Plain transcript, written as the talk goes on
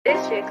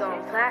They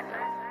going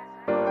platinum.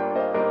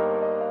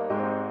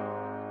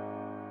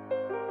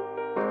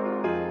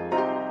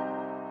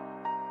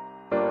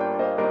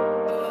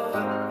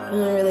 I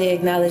don't really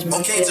acknowledge my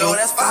Okay, Joe,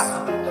 that's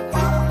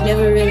fine.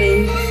 Never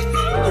really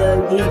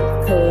dug deep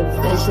because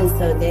that shit's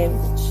so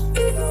damaged.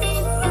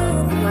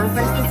 My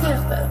first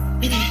attempt though.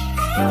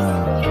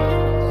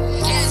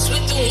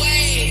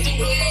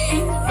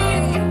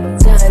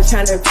 Done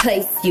trying to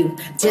replace you,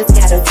 just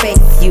gotta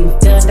face you.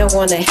 Done don't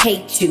wanna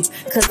hate you,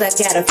 cause I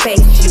gotta face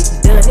you.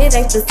 Done it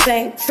ain't the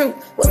same truth,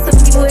 what's up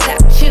you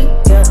without you?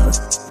 Done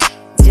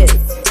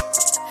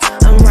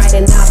I'm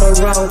writing all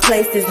the wrong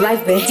places,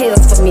 life been hell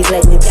for me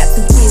lately. Got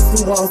 2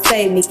 kids who won't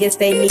save me, guess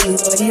they need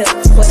more help.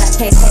 What I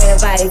can't have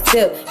by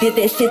itself, did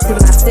that shit to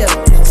myself.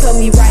 Told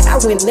me right, I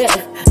went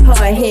left,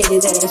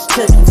 hard-headed ass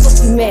Chukkie.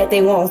 Fuck you mad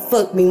they won't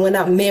fuck me when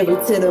I'm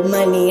married to the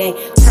money. Ain't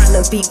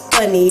tryna be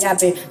funny, I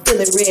been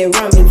feeling red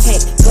rummy.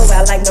 Can't go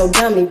out like no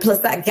dummy,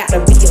 plus I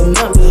gotta be a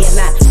mummy. And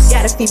I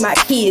gotta feed my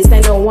kids,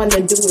 ain't no one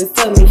to do it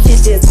for me.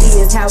 Shit just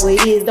is how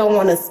it is, don't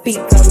wanna speak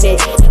on that.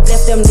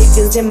 Left them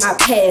niggas in my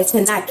past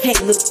and I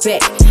can't look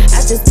back.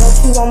 I just want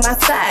you on my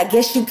side,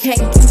 guess you can't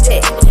do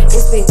that.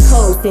 It's been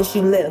cold since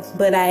you left,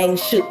 but I ain't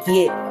shook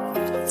yet.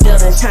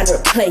 Done trying to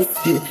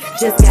replace you,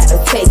 just gotta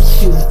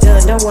face you.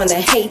 Done don't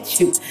wanna hate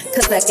you,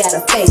 cause I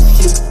gotta face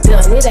you.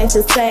 Done it ain't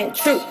the same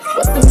truth,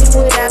 what's the me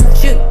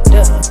without you?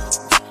 Done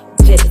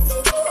just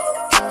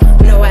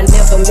no, I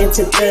never meant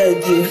to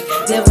thug you,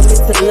 never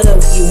meant to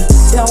love you.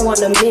 Don't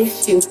wanna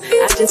miss you,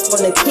 I just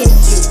wanna kiss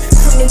you.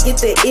 Come and get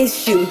the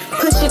issue,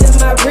 push it in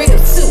my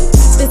ribs too.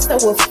 It's so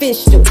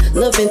official,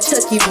 loving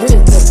Chukkie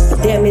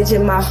rhythm. Damage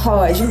in my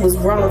heart, you was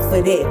wrong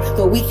for that.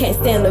 But we can't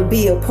stand to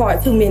be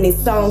apart, too many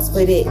songs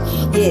for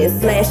that. Yeah,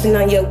 slashing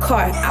on your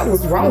car, I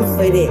was wrong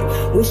for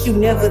that. Wish you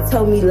never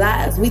told me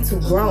lies, we too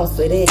grown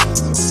for that.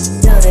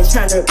 Done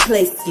trying to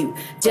replace you,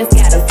 just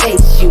gotta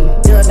face you.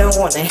 Done don't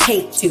wanna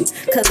hate you,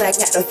 cause I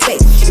gotta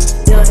face you.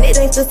 Done it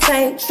ain't the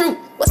same truth,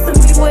 what's the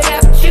me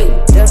without you?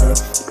 Done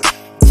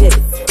just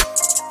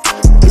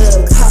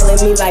calling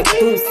me like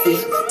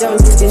Boosie, don't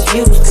you just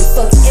use me,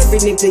 fuck every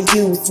nigga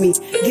use me.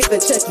 Give a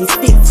Chukkie 6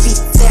 feet,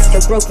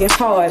 stabbed a broken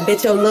heart,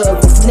 bet your love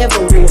was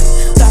never real.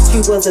 Thought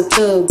you was a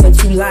thug,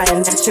 but you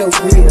lying, not your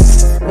real.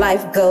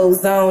 Life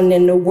goes on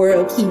and the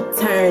world keep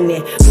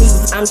turning. Me,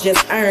 I'm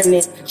just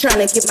earning,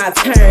 trying to get my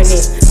turn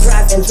in.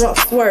 Driving drunk,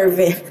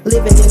 swerving,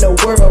 living in a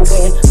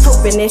whirlwind.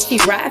 Hoping that she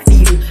ride for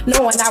you,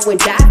 knowing I would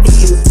die for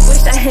you.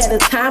 Wish I had a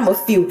time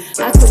with you,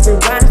 I could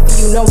rewind for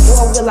you. No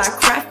more will I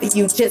cry for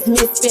you, just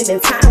miss spending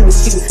time with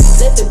you.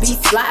 Let the beat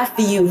fly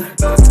for you,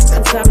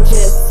 cause I'm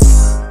just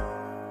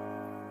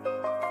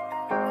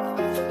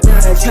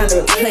done trying to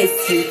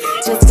replace you,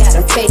 just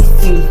gotta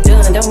face you.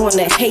 Done don't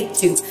wanna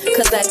hate you,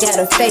 cause I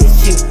gotta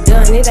face you.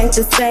 Done it ain't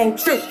the same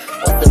truth,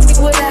 what's the me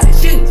without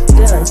you?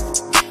 Done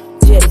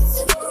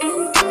just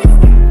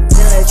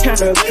done trying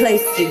to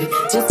replace you,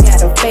 just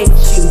gotta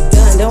face you.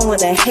 Done don't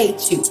wanna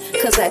hate you,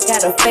 cause I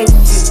gotta face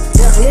you.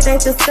 Done it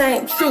ain't the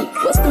same truth,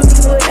 what's the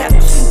me without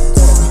you?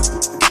 Done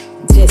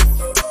just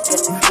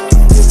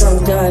I'm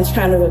done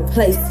trying to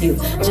replace you,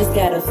 just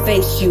gotta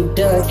face you.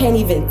 Done can't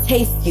even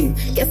taste you,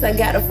 guess I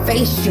gotta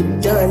face you.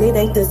 Done it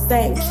ain't the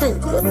same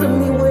truth, what's to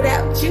me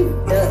without you?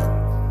 Done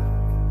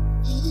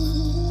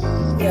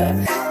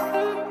yeah,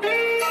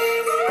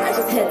 I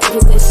just had to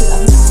get that shit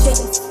off my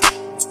chest.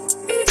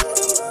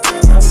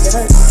 I'm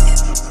done.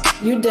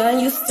 You done,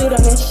 you stood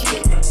on that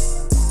shit.